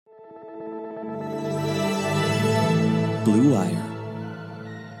Blue Wire.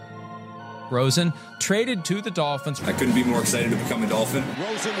 Rosen traded to the Dolphins. I couldn't be more excited to become a Dolphin.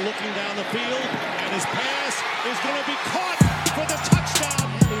 Rosen looking down the field, and his pass is going to be caught for the touchdown.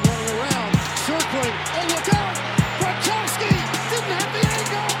 And he rolling around, circling. Oh, look out! Gronkowski didn't have the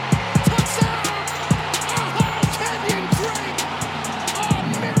angle. Touchdown! Oh, Kenyon Drake! A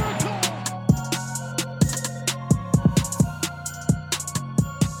miracle!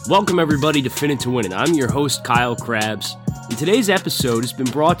 Welcome everybody to Fin It to Win It. I'm your host, Kyle Krabs. And today's episode has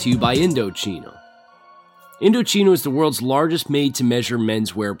been brought to you by Indochino. Indochino is the world's largest made-to-measure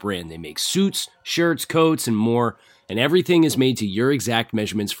menswear brand. They make suits, shirts, coats, and more, and everything is made to your exact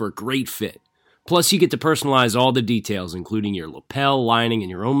measurements for a great fit. Plus, you get to personalize all the details, including your lapel, lining, and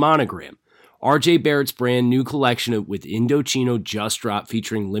your own monogram. RJ Barrett's brand new collection with Indochino just dropped,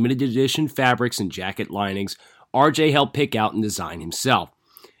 featuring limited edition fabrics and jacket linings RJ helped pick out and design himself.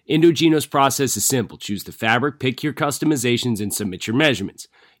 Indochino's process is simple. Choose the fabric, pick your customizations, and submit your measurements.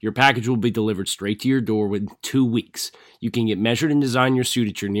 Your package will be delivered straight to your door within 2 weeks. You can get measured and design your suit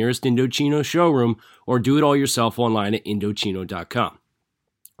at your nearest Indochino showroom or do it all yourself online at Indochino.com.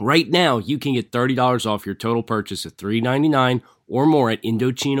 Right now, you can get $30 off your total purchase of $3.99 or more at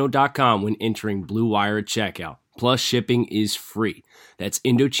Indochino.com when entering Blue Wire at checkout. Plus, shipping is free. That's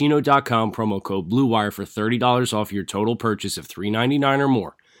Indochino.com, promo code BLUEWIRE for $30 off your total purchase of $3.99 or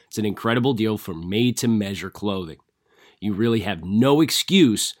more. It's an incredible deal for made-to-measure clothing. You really have no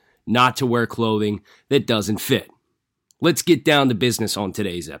excuse not to wear clothing that doesn't fit. Let's get down to business on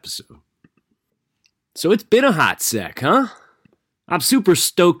today's episode. So it's been a hot sec, huh? I'm super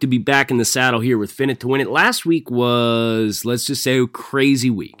stoked to be back in the saddle here with Fin It to Win It. Last week was, let's just say, a crazy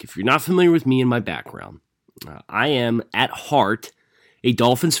week. If you're not familiar with me and my background, I am, at heart, a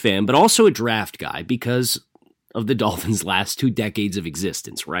Dolphins fan, but also a draft guy because of the Dolphins' last 2 decades of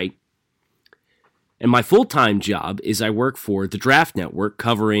existence, right? And my full-time job is I work for the Draft Network,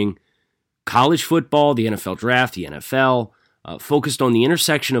 covering college football, the NFL Draft, the NFL, focused on the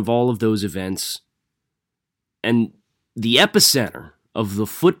intersection of all of those events. And the epicenter of the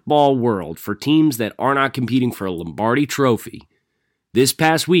football world for teams that are not competing for a Lombardi trophy this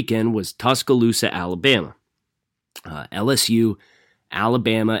past weekend was Tuscaloosa, Alabama. LSU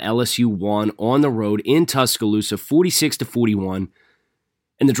won on the road in Tuscaloosa, 46-41.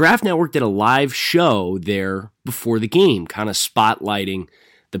 And the Draft Network did a live show there before the game, kind of spotlighting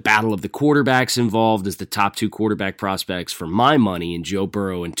the battle of the quarterbacks involved as the top 2 quarterback prospects for my money in Joe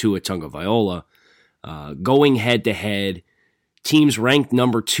Burrow and Tua Tagovailoa, going head-to-head. Teams ranked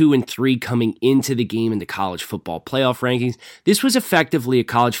number 2 and 3 coming into the game in the college football playoff rankings. This was effectively a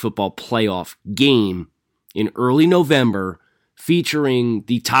college football playoff game in early November, featuring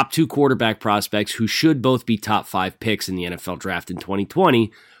the top 2 quarterback prospects who should both be top 5 picks in the NFL draft in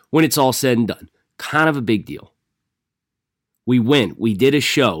 2020 when it's all said and done. Kind of a big deal. We win. We did a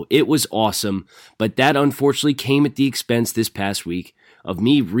show. It was awesome, but that unfortunately came at the expense this past week of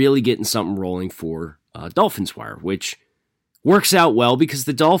me really getting something rolling for Dolphins Wire, which works out well because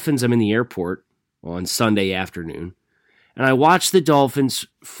the Dolphins, I'm in the airport on Sunday afternoon, and I watched the Dolphins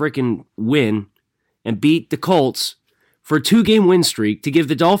frickin' win and beat the Colts for a 2-game win streak to give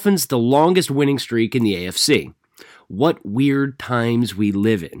the Dolphins the longest winning streak in the AFC. What weird times we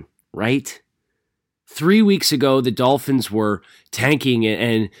live in, right? 3 weeks ago, the Dolphins were tanking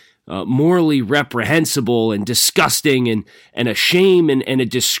and morally reprehensible and disgusting and a shame and a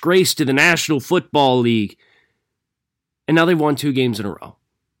disgrace to the National Football League. And now they've won 2 games in a row.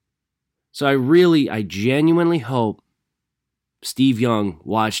 So I genuinely hope Steve Young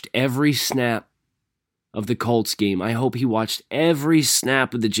watched every snap of the Colts game. I hope he watched every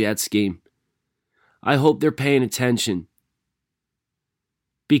snap of the Jets game. I hope they're paying attention.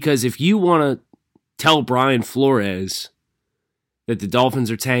 Because if you want to tell Brian Flores that the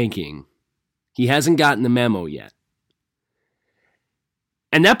Dolphins are tanking, he hasn't gotten the memo yet.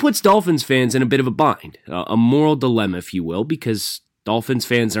 And that puts Dolphins fans in a bit of a bind, a moral dilemma, if you will, because Dolphins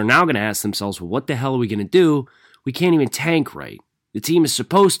fans are now going to ask themselves, well, what the hell are we going to do? We can't even tank right. The team is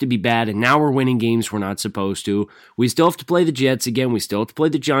supposed to be bad, and now we're winning games we're not supposed to. We still have to play the Jets again. We still have to play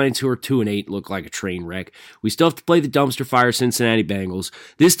the Giants, who are 2-8, look like a train wreck. We still have to play the dumpster fire Cincinnati Bengals.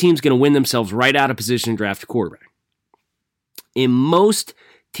 This team's going to win themselves right out of position and draft a quarterback. In most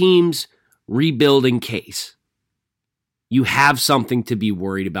teams' rebuilding case, you have something to be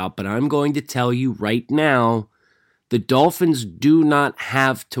worried about, but I'm going to tell you right now, the Dolphins do not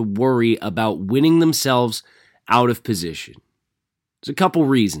have to worry about winning themselves out of position. There's a couple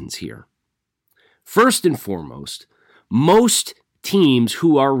reasons here. First and foremost, most teams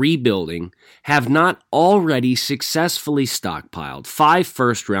who are rebuilding have not already successfully stockpiled 5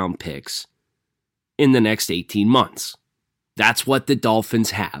 first-round picks in the next 18 months. That's what the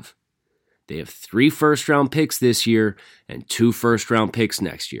Dolphins have. They have 3 first-round picks this year and 2 first-round picks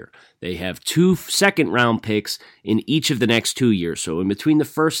next year. They have 2 second-round picks in each of the next 2 years. So in between the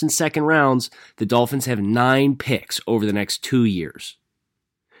first and second rounds, the Dolphins have 9 picks over the next 2 years.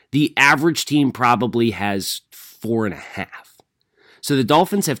 The average team probably has 4.5. So the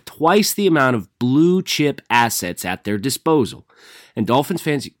Dolphins have twice the amount of blue-chip assets at their disposal. And Dolphins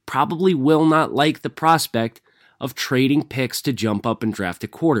fans probably will not like the prospect of trading picks to jump up and draft a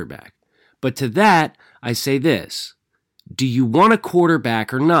quarterback. But to that, I say this. Do you want a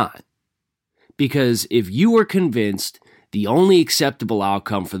quarterback or not? Because if you were convinced the only acceptable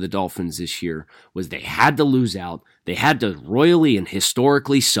outcome for the Dolphins this year was they had to lose out, they had to royally and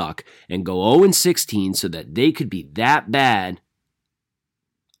historically suck and go 0-16 so that they could be that bad,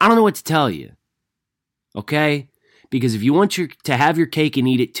 I don't know what to tell you. Okay? Because if you want to have your cake and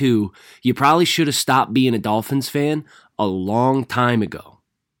eat it too, you probably should have stopped being a Dolphins fan a long time ago.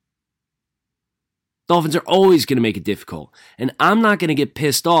 Dolphins are always going to make it difficult. And I'm not going to get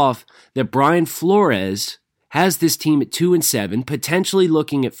pissed off that Brian Flores has this team at 2-7, potentially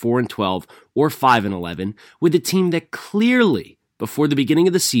looking at 4-12 or 5-11, with a team that clearly, before the beginning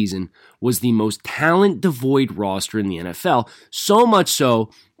of the season, was the most talent-devoid roster in the NFL. So much so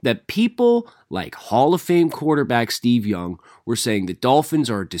that people like Hall of Fame quarterback Steve Young were saying the Dolphins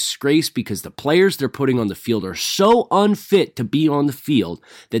are a disgrace because the players they're putting on the field are so unfit to be on the field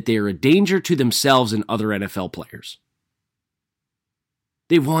that they are a danger to themselves and other NFL players.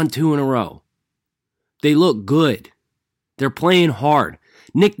 They've won 2 in a row. They look good. They're playing hard.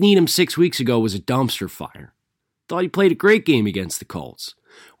 Nick Needham 6 weeks ago was a dumpster fire. Thought he played a great game against the Colts.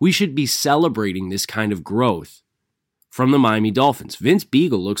 We should be celebrating this kind of growth from the Miami Dolphins. Vince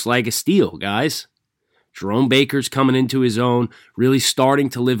Biegel looks like a steal, guys. Jerome Baker's coming into his own, really starting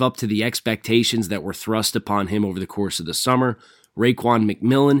to live up to the expectations that were thrust upon him over the course of the summer. Raekwon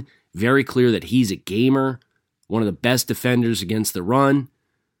McMillan, very clear that he's a gamer, one of the best defenders against the run.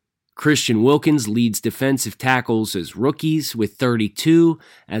 Christian Wilkins leads defensive tackles as rookies with 32.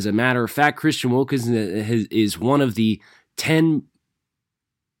 As a matter of fact, Christian Wilkins is one of the 10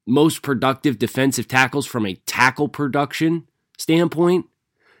 most productive defensive tackles from a tackle production standpoint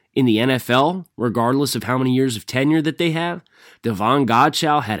in the NFL, regardless of how many years of tenure that they have. Devon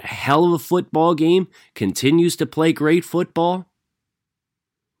Godchaux had a hell of a football game, continues to play great football.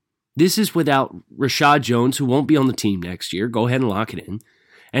 This is without Rashad Jones, who won't be on the team next year. Go ahead and lock it in.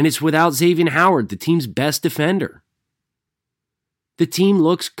 And it's without Xavier Howard, the team's best defender. The team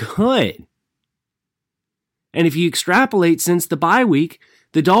looks good. And if you extrapolate since the bye week,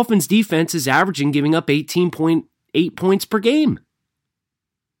 the Dolphins' defense is averaging giving up 18.8 points per game.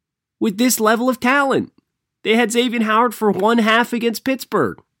 With this level of talent, they had Xavier Howard for 1/2 against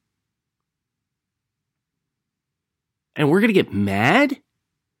Pittsburgh. And we're going to get mad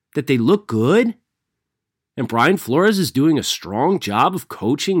that they look good? And Brian Flores is doing a strong job of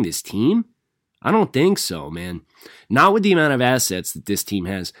coaching this team? I don't think so, man. Not with the amount of assets that this team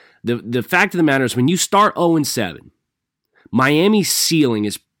has. The fact of the matter is, when you start 0-7, Miami's ceiling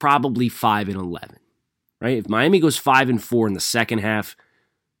is probably 5-11, right? If Miami goes 5-4 in the second half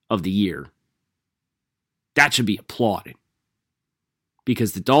of the year, that should be applauded.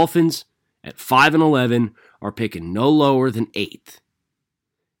 Because the Dolphins at 5-11 are picking no lower than 8th.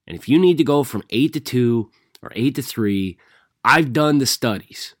 And if you need to go from 8-2 or 8-3, I've done the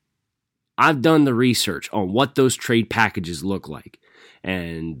studies. I've done the research on what those trade packages look like.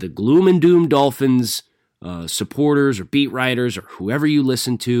 And the gloom and doom Dolphins supporters or beat writers or whoever you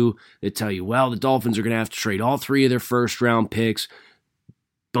listen to that tell you, well, the Dolphins are going to have to trade all 3 of their first-round picks,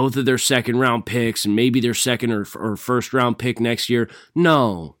 both of their second-round picks, and maybe their second or first-round pick next year.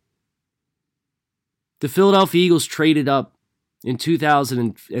 No. The Philadelphia Eagles traded up in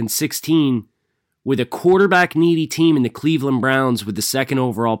 2016 with a quarterback-needy team in the Cleveland Browns with the second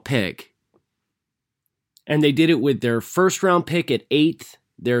overall pick. And they did it with their first-round pick at 8th,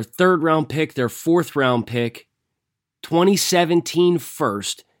 their third-round pick, their fourth-round pick, 2017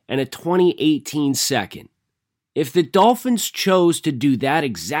 first, and a 2018 second. If the Dolphins chose to do that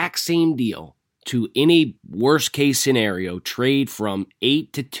exact same deal to, in a worst-case scenario, trade from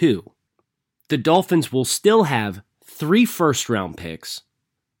 8 to 2, the Dolphins will still have 3 first-round picks,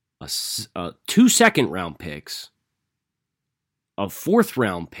 2 second-round picks, a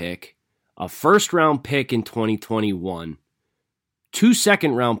fourth-round pick, a first-round pick in 2021, 2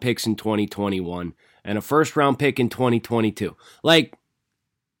 second-round picks in 2021, and a first-round pick in 2022. Like,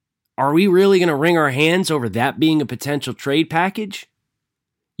 are we really going to wring our hands over that being a potential trade package?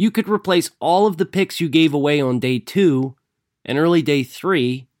 You could replace all of the picks you gave away on day 2 and early day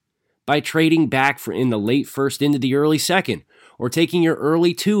 3 by trading back in the late first into the early second, or taking your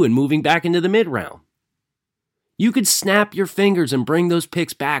early 2 and moving back into the mid-round. You could snap your fingers and bring those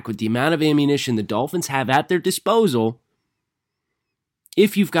picks back with the amount of ammunition the Dolphins have at their disposal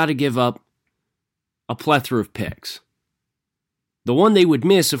if you've got to give up a plethora of picks. The one they would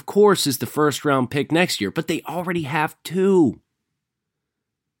miss, of course, is the first-round pick next year, but they already have 2.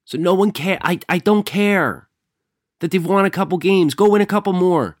 So no one cares. I don't care that they've won a couple games. Go win a couple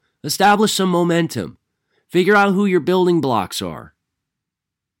more. Establish some momentum. Figure out who your building blocks are.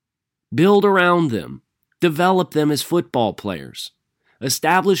 Build around them. Develop them as football players.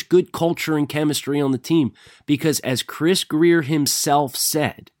 Establish good culture and chemistry on the team, because as Chris Grier himself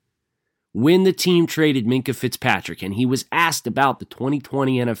said, when the team traded Minkah Fitzpatrick and he was asked about the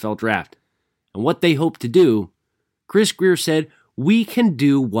 2020 NFL Draft and what they hope to do, Chris Grier said, "We can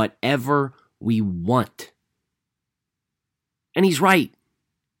do whatever we want." And he's right.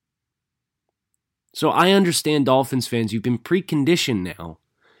 So I understand, Dolphins fans, you've been preconditioned now,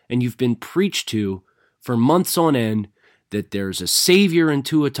 and you've been preached to for months on end that there's a savior in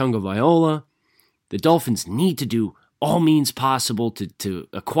Tua Tagovailoa. The Dolphins need to do all means possible to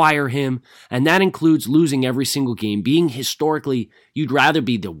acquire him, and that includes losing every single game, being historically, you'd rather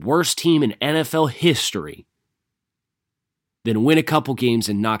be the worst team in NFL history than win a couple games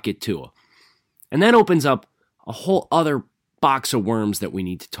and not get Tua. And that opens up a whole other box of worms that we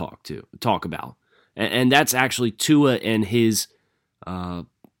need to talk about. And that's actually Tua and his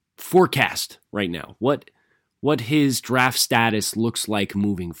forecast right now. What his draft status looks like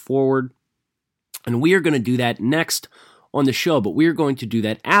moving forward. And we are going to do that next on the show, but we are going to do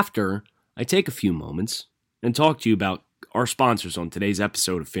that after I take a few moments and talk to you about our sponsors on today's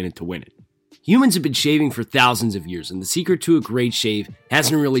episode of Fin It to Win It. Humans have been shaving for thousands of years, and the secret to a great shave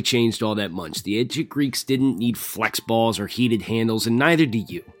hasn't really changed all that much. The ancient Greeks didn't need flex balls or heated handles, and neither do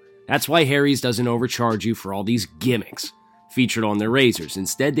you. That's why Harry's doesn't overcharge you for all these gimmicks featured on their razors.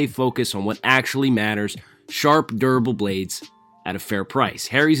 Instead, they focus on what actually matters: sharp, durable blades at a fair price.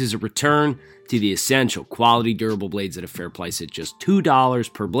 Harry's is a return to the essential quality durable blades at a fair price at just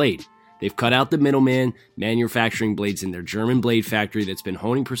 $2 per blade. They've cut out the middleman, manufacturing blades in their German blade factory that's been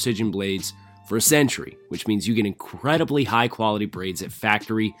honing precision blades for a century, which means you get incredibly high quality blades at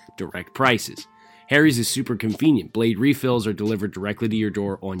factory direct prices. Harry's is super convenient. Blade refills are delivered directly to your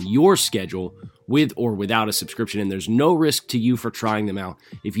door on your schedule, with or without a subscription, and there's no risk to you for trying them out.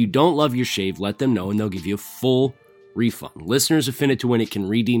 If you don't love your shave, let them know and they'll give you a full refund. Listeners of Fin It to Win It can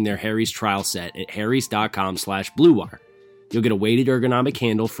redeem their Harry's trial set at harrys.com/bluewire. You'll get a weighted ergonomic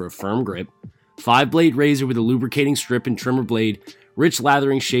handle for a firm grip, 5-blade razor with a lubricating strip and trimmer blade, rich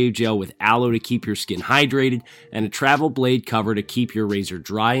lathering shave gel with aloe to keep your skin hydrated, and a travel blade cover to keep your razor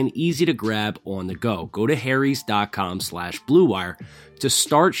dry and easy to grab on the go. Go to harrys.com/bluewire to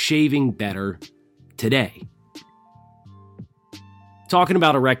start shaving better today. Talking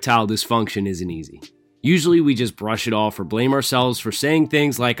about erectile dysfunction isn't easy. Usually we just brush it off or blame ourselves for saying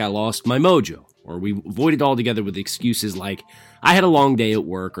things like, "I lost my mojo," or we avoid it altogether with excuses like, "I had a long day at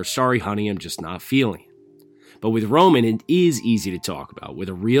work," or "Sorry honey, I'm just not feeling it." But with Roman, it is easy to talk about, with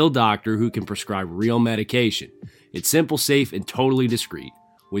a real doctor who can prescribe real medication. It's simple, safe, and totally discreet.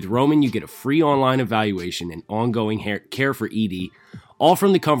 With Roman, you get a free online evaluation and ongoing care for ED, all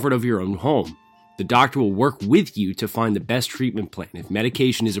from the comfort of your own home. The doctor will work with you to find the best treatment plan. If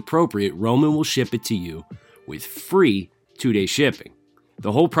medication is appropriate, Roman will ship it to you with free 2-day shipping.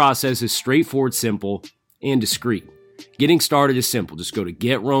 The whole process is straightforward, simple, and discreet. Getting started is simple. Just go to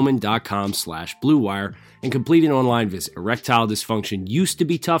getroman.com/bluewire and complete an online visit. Erectile dysfunction used to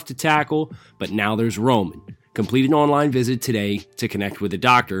be tough to tackle, but now there's Roman. Complete an online visit today to connect with a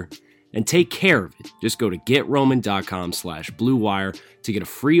doctor and take care of it. Just go to getroman.com/bluewire to get a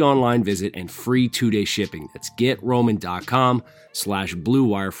free online visit and free 2-day shipping. That's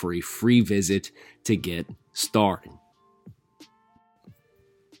getroman.com/bluewire for a free visit to get started.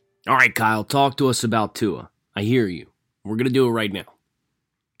 All right, Kyle, talk to us about Tua. I hear you. We're going to do it right now.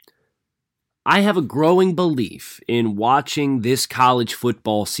 I have a growing belief in watching this college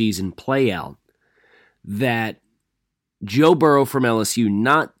football season play out that Joe Burrow from LSU,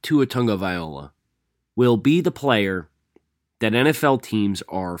 not Tua Tagovailoa, will be the player that NFL teams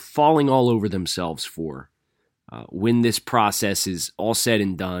are falling all over themselves for when this process is all said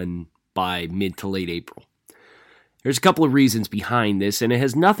and done by mid to late April. There's a couple of reasons behind this, and it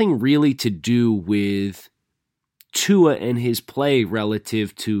has nothing really to do with Tua and his play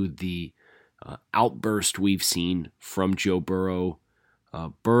relative to the outburst we've seen from Joe Burrow.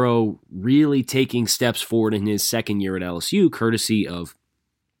 Burrow really taking steps forward in his second year at LSU, courtesy of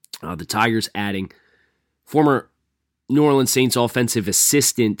the Tigers adding former New Orleans Saints offensive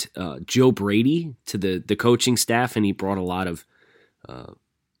assistant Joe Brady to the coaching staff, and he brought a lot of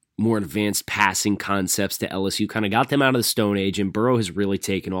more advanced passing concepts to LSU, kind of got them out of the Stone Age, and Burrow has really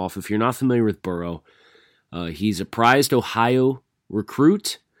taken off. If you're not familiar with Burrow, he's a prized Ohio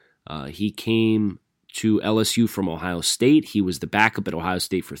recruit. He came to LSU from Ohio State. He was the backup at Ohio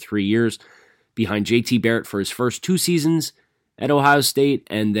State for 3 years, behind J.T. Barrett for his first 2 seasons at Ohio State,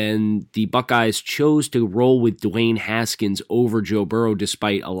 and then the Buckeyes chose to roll with Dwayne Haskins over Joe Burrow,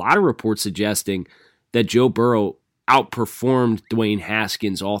 despite a lot of reports suggesting that Joe Burrow outperformed Dwayne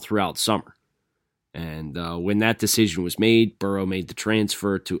Haskins all throughout summer. And when that decision was made, Burrow made the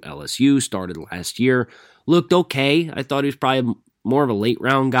transfer to LSU, started last year, looked okay. I thought he was probably more of a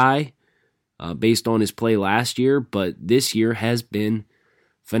late-round guy based on his play last year, but this year has been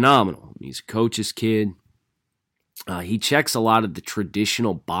phenomenal. He's a coach's kid. He checks a lot of the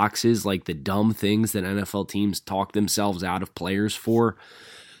traditional boxes, like the dumb things that NFL teams talk themselves out of players for,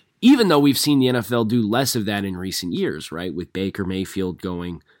 even though we've seen the NFL do less of that in recent years, right? With Baker Mayfield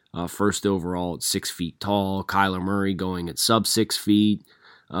going first overall at 6 feet tall, Kyler Murray going at sub 6 feet,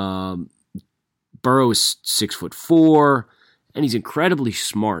 Burrow is 6'4", and he's incredibly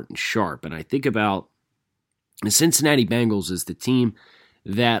smart and sharp. And I think about the Cincinnati Bengals as the team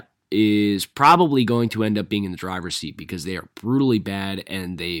that is probably going to end up being in the driver's seat because they are brutally bad,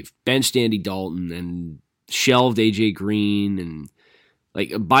 and they've benched Andy Dalton and shelved AJ Green. And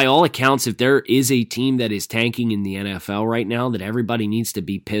like, by all accounts, if there is a team that is tanking in the NFL right now that everybody needs to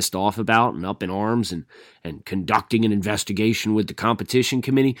be pissed off about and up in arms and conducting an investigation with the competition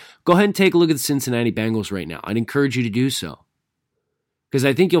committee, go ahead and take a look at the Cincinnati Bengals right now. I'd encourage you to do so, because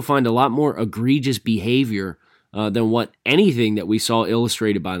I think you'll find a lot more egregious behavior than what anything that we saw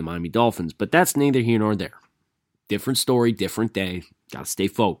illustrated by the Miami Dolphins. But that's neither here nor there. Different story, different day. Got to stay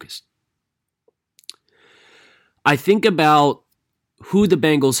focused. I think about who the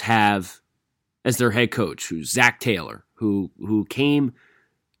Bengals have as their head coach, who's Zach Taylor, who came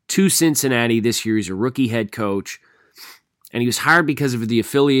to Cincinnati this year. He's a rookie head coach, and he was hired because of the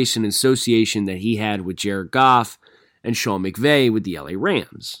affiliation and association that he had with Jared Goff and Sean McVay with the LA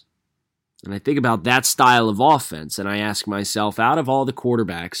Rams. And I think about that style of offense, and I ask myself, out of all the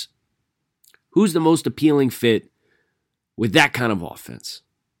quarterbacks, who's the most appealing fit with that kind of offense?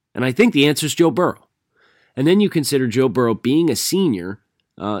 And I think the answer is Joe Burrow. And then you consider Joe Burrow, being a senior,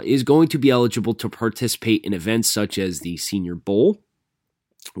 is going to be eligible to participate in events such as the Senior Bowl,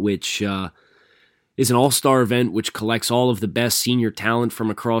 which is an all-star event which collects all of the best senior talent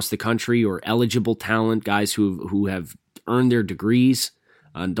from across the country, or eligible talent, guys who have earned their degrees.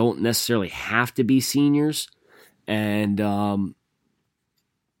 Don't necessarily have to be seniors. And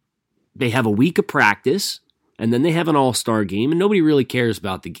they have a week of practice, and then they have an all-star game, and nobody really cares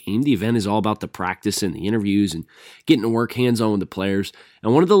about the game. The event is all about the practice and the interviews and getting to work hands-on with the players.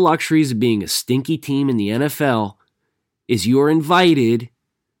 And one of the luxuries of being a stinky team in the NFL is you're invited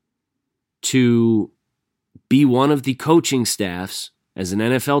to be one of the coaching staffs as an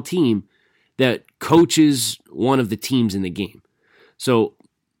NFL team that coaches one of the teams in the game. So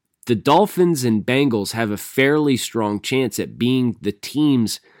the Dolphins and Bengals have a fairly strong chance at being the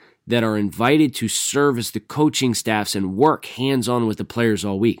teams that are invited to serve as the coaching staffs and work hands-on with the players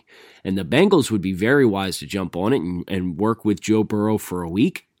all week. And the Bengals would be very wise to jump on it and work with Joe Burrow for a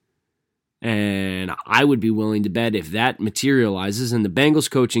week. And I would be willing to bet if that materializes and the Bengals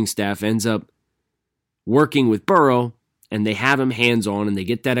coaching staff ends up working with Burrow and they have him hands-on and they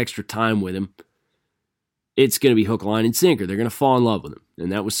get that extra time with him, it's going to be hook, line, and sinker. They're going to fall in love with him.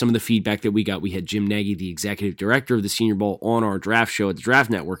 And that was some of the feedback that we got. We had Jim Nagy, the executive director of the Senior Bowl, on our draft show at the Draft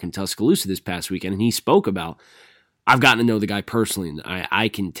Network in Tuscaloosa this past weekend, and he spoke about, I've gotten to know the guy personally, and I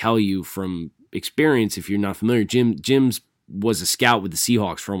can tell you from experience, if you're not familiar, Jim's was a scout with the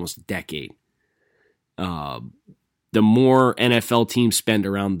Seahawks for almost a decade. The more NFL teams spend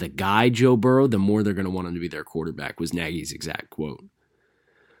around the guy, Joe Burrow, the more they're going to want him to be their quarterback, was Nagy's exact quote.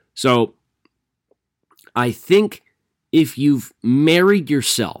 So I think if you've married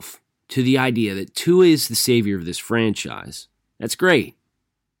yourself to the idea that Tua is the savior of this franchise, that's great.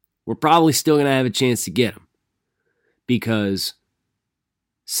 We're probably still going to have a chance to get him, because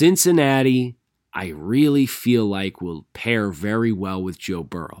Cincinnati, I really feel like, will pair very well with Joe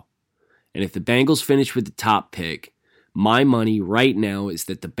Burrow. And if the Bengals finish with the top pick, my money right now is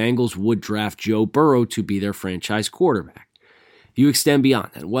that the Bengals would draft Joe Burrow to be their franchise quarterback. If you extend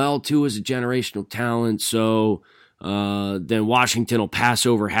beyond that, well, Tua is a generational talent, so then Washington will pass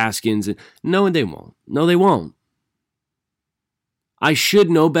over Haskins. No, they won't. No, they won't. I should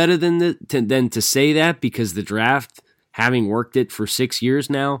know better than to say that, because the draft, having worked it for 6 years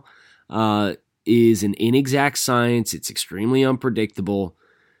now, is an inexact science. It's extremely unpredictable.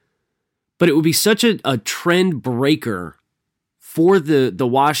 But it would be such a trend breaker for the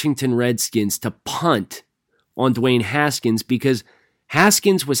Washington Redskins to punt on Dwayne Haskins, because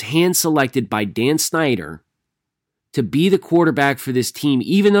Haskins was hand-selected by Dan Snyder to be the quarterback for this team,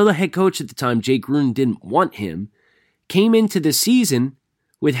 even though the head coach at the time, Jay Gruden, didn't want him, came into the season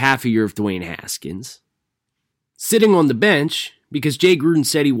with half a year of Dwayne Haskins, sitting on the bench because Jay Gruden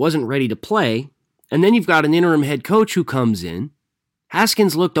said he wasn't ready to play, and then you've got an interim head coach who comes in.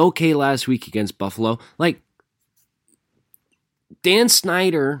 Haskins looked okay last week against Buffalo. Like, Dan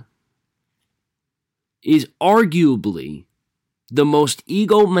Snyder is arguably the most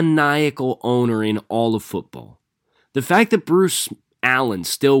egomaniacal owner in all of football. The fact that Bruce Allen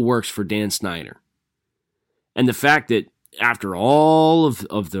still works for Dan Snyder, and the fact that after all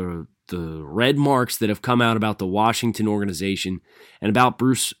of the red marks that have come out about the Washington organization and about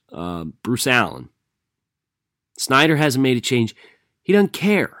Bruce Allen, Snyder hasn't made a change. He doesn't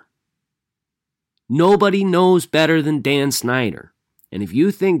care. Nobody knows better than Dan Snyder. And if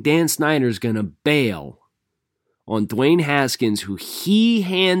you think Dan Snyder's going to bail on Dwayne Haskins, who he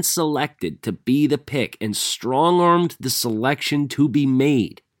hand-selected to be the pick and strong-armed the selection to be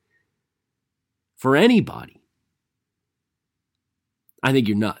made for anybody, I think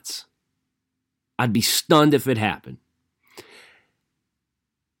you're nuts. I'd be stunned if it happened.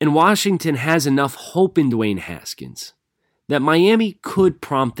 And Washington has enough hope in Dwayne Haskins that Miami could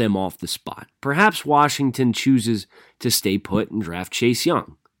prompt them off the spot. Perhaps Washington chooses to stay put and draft Chase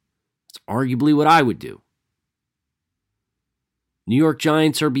Young. It's arguably what I would do. New York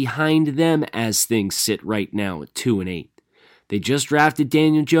Giants are behind them as things sit right now at 2-8. They just drafted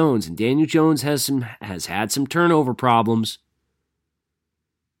Daniel Jones, and Daniel Jones has had some turnover problems.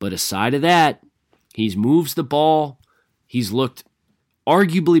 But aside of that, he's moves the ball. He's looked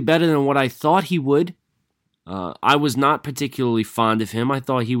arguably better than what I thought he would. I was not particularly fond of him. I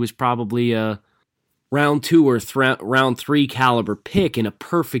thought he was probably a round 2 or round 3 caliber pick in a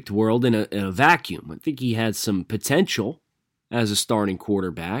perfect world, in a vacuum. I think he had some potential as a starting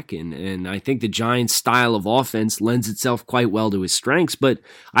quarterback, and I think the Giants' style of offense lends itself quite well to his strengths, but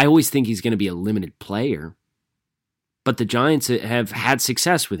I always think he's going to be a limited player. But the Giants have had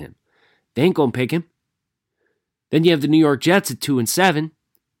success with him. They ain't going to pick him. Then you have the New York Jets at 2-7.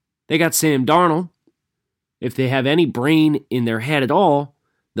 They got Sam Darnold. If they have any brain in their head at all,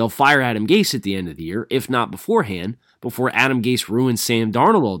 they'll fire Adam Gase at the end of the year, if not beforehand, before Adam Gase ruins Sam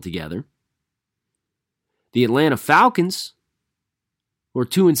Darnold altogether. The Atlanta Falcons, who are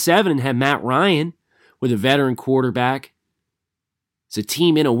 2-7 and have Matt Ryan with a veteran quarterback. It's a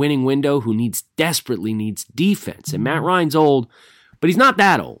team in a winning window who desperately needs defense. And Matt Ryan's old, but he's not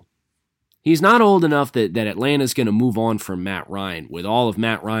that old. He's not old enough that Atlanta's going to move on from Matt Ryan with all of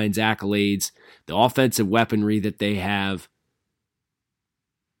Matt Ryan's accolades, the offensive weaponry that they have.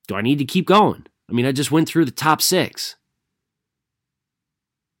 Do I need to keep going? I mean, I just went through the top 6.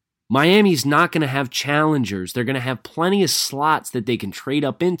 Miami's not going to have challengers. They're going to have plenty of slots that they can trade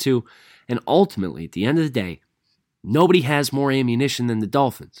up into. And ultimately, at the end of the day, nobody has more ammunition than the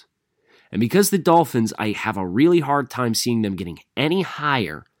Dolphins. And because the Dolphins, I have a really hard time seeing them getting any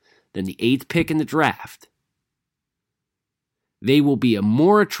higher than the 8th pick in the draft, they will be a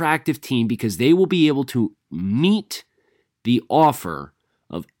more attractive team because they will be able to meet the offer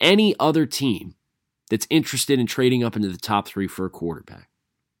of any other team that's interested in trading up into the top 3 for a quarterback.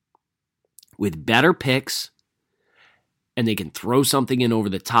 With better picks, and they can throw something in over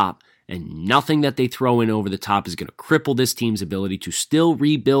the top, and nothing that they throw in over the top is going to cripple this team's ability to still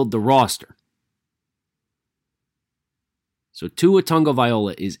rebuild the roster. So Tua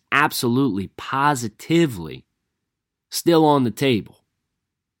Tagovailoa is absolutely, positively still on the table.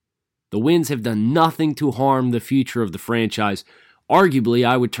 The wins have done nothing to harm the future of the franchise. Arguably,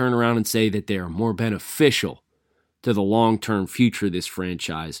 I would turn around and say that they are more beneficial to the long-term future of this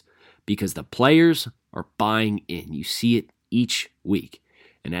franchise because the players are buying in. You see it each week.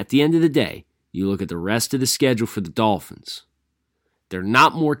 And at the end of the day, you look at the rest of the schedule for the Dolphins. They're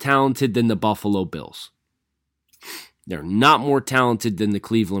not more talented than the Buffalo Bills. They're not more talented than the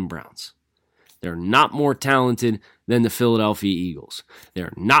Cleveland Browns. They're not more talented than the Philadelphia Eagles.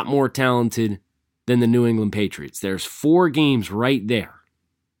 They're not more talented than the New England Patriots. There's 4 games right there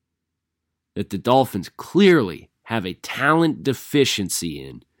that the Dolphins clearly have a talent deficiency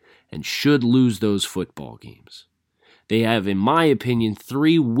in and should lose those football games. They have, in my opinion,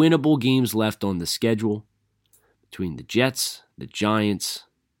 3 winnable games left on the schedule between the Jets, the Giants,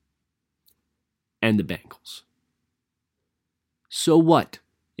 and the Bengals. So what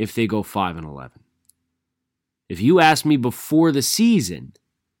if they go 5-11? If you asked me before the season,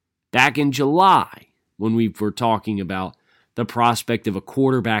 Back in July, when we were talking about the prospect of a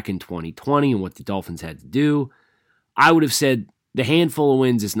quarterback in 2020 and what the Dolphins had to do, I would have said the handful of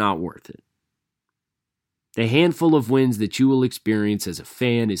wins is not worth it. The handful of wins that you will experience as a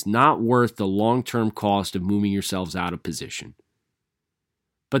fan is not worth the long-term cost of moving yourselves out of position.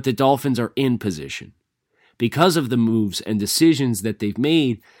 But the Dolphins are in position because of the moves and decisions that they've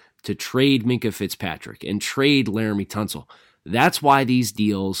made to trade Minkah Fitzpatrick and trade Laramie Tunsil. That's why these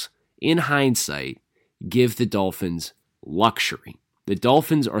deals, in hindsight, give the Dolphins luxury. The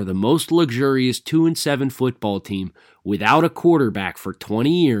Dolphins are the most luxurious 2-7 football team without a quarterback for 20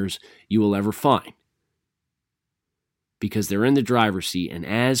 years you will ever find. Because they're in the driver's seat, and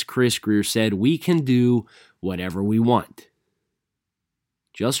as Chris Grier said, we can do whatever we want.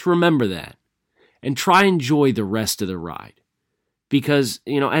 Just remember that, and try and enjoy the rest of the ride. Because,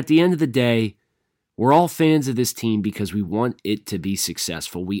 at the end of the day, we're all fans of this team because we want it to be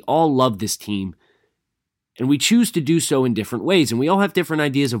successful. We all love this team, and we choose to do so in different ways, and we all have different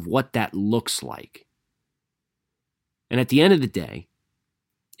ideas of what that looks like. And at the end of the day,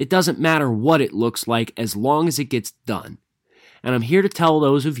 it doesn't matter what it looks like as long as it gets done. And I'm here to tell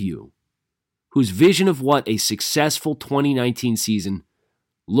those of you whose vision of what a successful 2019 season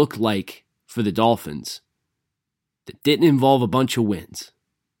looked like for the Dolphins that didn't involve a bunch of wins.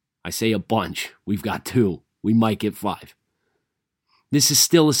 I say a bunch. We've got 2. We might get 5. This is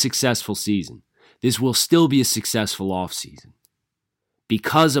still a successful season. This will still be a successful offseason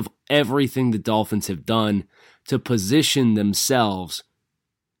because of everything the Dolphins have done to position themselves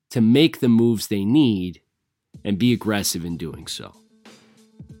to make the moves they need and be aggressive in doing so.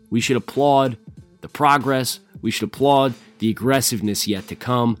 We should applaud the progress. We should applaud the aggressiveness yet to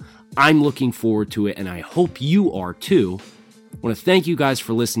come. I'm looking forward to it, and I hope you are too. I want to thank you guys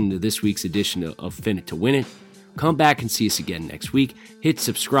for listening to this week's edition of Fin It to Win It. Come back and see us again next week. Hit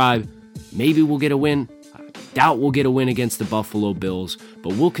subscribe. Maybe we'll get a win. I doubt we'll get a win against the Buffalo Bills,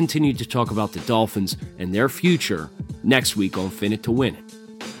 but we'll continue to talk about the Dolphins and their future next week on Fin It to Win It.